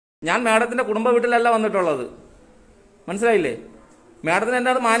ഞാൻ മാഡത്തിന്റെ കുടുംബ വീട്ടിലല്ല വന്നിട്ടുള്ളത്, മനസ്സിലായില്ലേ? മാഡത്തിന് എൻ്റെ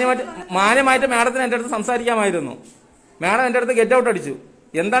അടുത്ത് മാന്യമായിട്ട് മാഡത്തിന് എൻ്റെ അടുത്ത് സംസാരിക്കാമായിരുന്നു. മാഡം എൻ്റെ അടുത്ത് ഗെറ്റ് ഔട്ട് അടിച്ചു.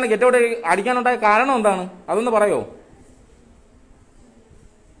 എന്താണ് ഗെറ്റ് ഔട്ട് അടിക്കാനുണ്ടായ കാരണം എന്താണ്? അതൊന്ന് പറയോ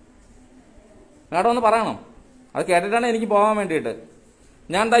മാഡം? ഒന്ന് പറയണം. അത് കേട്ടിട്ടാണ് എനിക്ക് പോകാൻ വേണ്ടിയിട്ട്.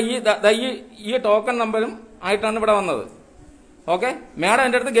 ഞാൻ ഈ ടോക്കൺ നമ്പരും ആയിട്ടാണ് ഇവിടെ വന്നത്. ഓക്കെ, മാഡം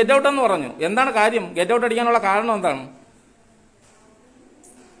എൻ്റെ അടുത്ത് ഗെറ്റ് ഔട്ട് എന്ന് പറഞ്ഞു. എന്താണ് കാര്യം? ഗെറ്റ് ഔട്ട് അടിക്കാനുള്ള കാരണം എന്താണ്?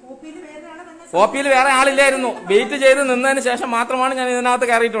 ഒ പിയിൽ വേറെ ആളില്ലായിരുന്നു. വെയിറ്റ് ചെയ്ത് നിന്നതിന് ശേഷം മാത്രമാണ് ഞാൻ ഇതിനകത്ത്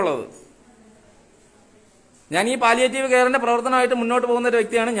കയറിയിട്ടുള്ളത്. ഞാൻ ഈ പാലിയേറ്റീവ് കെയറിന്റെ പ്രവർത്തനമായിട്ട് മുന്നോട്ട് പോകുന്ന ഒരു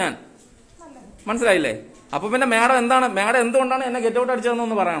വ്യക്തിയാണ് ഞാൻ, മനസ്സിലായില്ലേ? അപ്പൊ പിന്നെ മാഡം എന്തുകൊണ്ടാണ് എന്നെ ഗെറ്റ് ഔട്ട്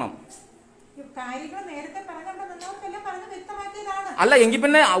അടിച്ചതെന്നൊന്ന് പറയണം. അല്ല എങ്കിൽ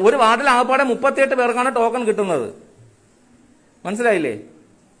പിന്നെ ഒരു വാർഡിൽ ആകപ്പാടെ 38 പേർക്കാണ് ടോക്കൺ കിട്ടുന്നത്, മനസ്സിലായില്ലേ?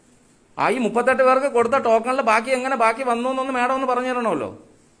 ആ ഈ 38 പേർക്ക് കൊടുത്ത ടോക്കണിൽ ബാക്കി വന്നു എന്നൊന്ന് മാഡം ഒന്ന് പറഞ്ഞു തരണമല്ലോ.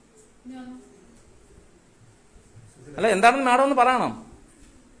 അല്ല എന്താണെന്ന് മാഡം ഒന്ന് പറയണം.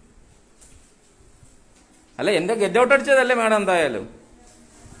 അല്ല എന്റെ ഗെറ്റ് ഔട്ട് അടിച്ചതല്ലേ മാഡം? എന്തായാലും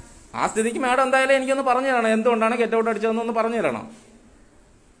ആ സ്ഥിതിക്ക് മാഡം എന്തായാലും എനിക്കൊന്ന് പറഞ്ഞു തരണം. എന്തുകൊണ്ടാണ് ഗെറ്റ് ഔട്ട് അടിച്ചതെന്നൊന്ന് പറഞ്ഞു തരണം,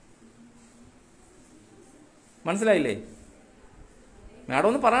 മനസ്സിലായില്ലേ? മാഡം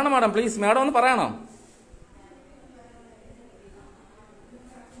ഒന്ന് പറയണം മാഡം, പ്ലീസ്. മാഡം ഒന്ന് പറയണം.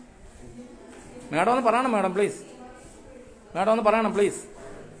 മാഡം ഒന്ന് പറയണം മാഡം, പ്ലീസ്. മാഡം ഒന്ന് പറയണം, പ്ലീസ്.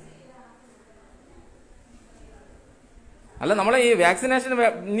 അല്ല നമ്മളെ ഈ വാക്സിനേഷൻ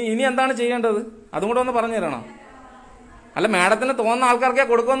ഇനി എന്താണ് ചെയ്യേണ്ടത്? അതും കൂടെ ഒന്ന് പറഞ്ഞു തരണം. അല്ല മാഡത്തിന് തോന്നുന്ന ആൾക്കാർക്കേ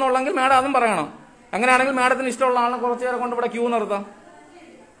കൊടുക്കുമെന്നുള്ളെങ്കിൽ മാഡം അതും പറയണം. അങ്ങനെയാണെങ്കിൽ മാഡത്തിന് ഇഷ്ടമുള്ള ആളിനെ കുറച്ചു നേരം കൊണ്ട് ഇവിടെ ക്യൂ നിർത്താം.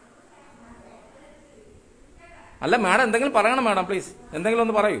 അല്ല മാഡം എന്തെങ്കിലും പറയണം മാഡം, പ്ലീസ്. എന്തെങ്കിലും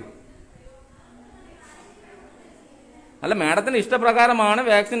ഒന്ന് പറയൂ. അല്ല മാഡത്തിന് ഇഷ്ടപ്രകാരമാണ്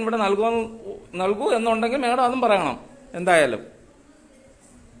വാക്സിൻ ഇവിടെ നൽകൂ എന്നുണ്ടെങ്കിൽ മാഡം അതും പറയണം എന്തായാലും.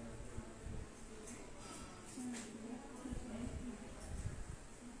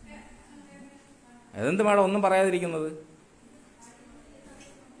 അതെന്ത് മാഡം ഒന്നും പറയാതിരിക്കുന്നത്?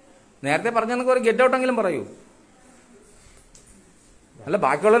 നേരത്തെ പറഞ്ഞെങ്കിൽ ഒരു ഗെറ്റ് ഔട്ടെങ്കിലും പറയൂ. അല്ല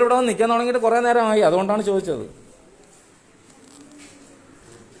ബാക്കിയുള്ളവർ ഇവിടെ വന്ന് നിൽക്കാൻ തുടങ്ങിയിട്ട് കുറെ നേരമായി, അതുകൊണ്ടാണ് ചോദിച്ചത്.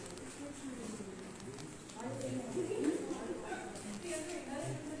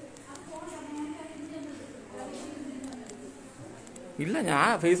 ഇല്ല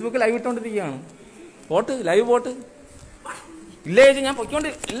ഞാൻ ഫേസ്ബുക്കിൽ ലൈവ് ഇട്ടുകൊണ്ടിരിക്കുകയാണ്. ലൈവ് പോട്ട് ഇല്ല ചേച്ചി, ഞാൻ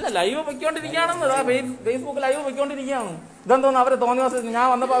ലൈവ് പൊയ്ക്കൊണ്ടിരിക്കുകയാണെന്ന്. Facebook live പൊയ്ക്കൊണ്ടിരിക്കുകയാണ്. ഇതെന്തോന്ന് അവരെ തോന്നിയ ദിവസം ഞാൻ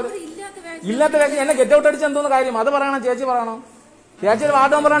വന്നപ്പോ ഇല്ലാത്ത വ്യക്തി എന്നെ ഗെറ്റ് ഔട്ട് അടിച്ച എന്തോന്ന് കാര്യം? അത് പറയണം ചേച്ചി, പറയണം. ചേച്ചിയുടെ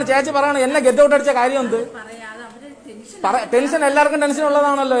വാർഡ് മെമ്പറാണ്, ചേച്ചി പറയണം എന്നെ ഗെറ്റ് ഔട്ട് അടിച്ച കാര്യം എന്ത്? ടെൻഷൻ എല്ലാവർക്കും ടെൻഷൻ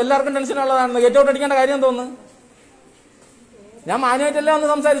ഉള്ളതാണല്ലോ, എല്ലാവർക്കും ടെൻഷൻ ഉള്ളതാണെന്ന്. ഗെറ്റ് ഔട്ട് അടിക്കേണ്ട കാര്യം എന്തോന്ന്? ഞാൻ മാന്യമായിട്ടല്ലേ ഒന്ന്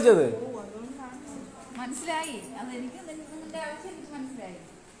സംസാരിച്ചത്. മനസ്സിലായി.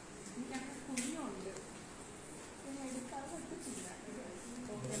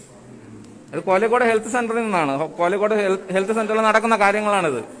 അത് കോഴിക്കോട് ഹെൽത്ത് സെന്ററിൽ നിന്നാണ്. കോഴിക്കോട് ഹെൽത്ത് സെന്ററിൽ നടക്കുന്ന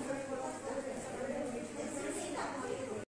കാര്യങ്ങളാണിത്.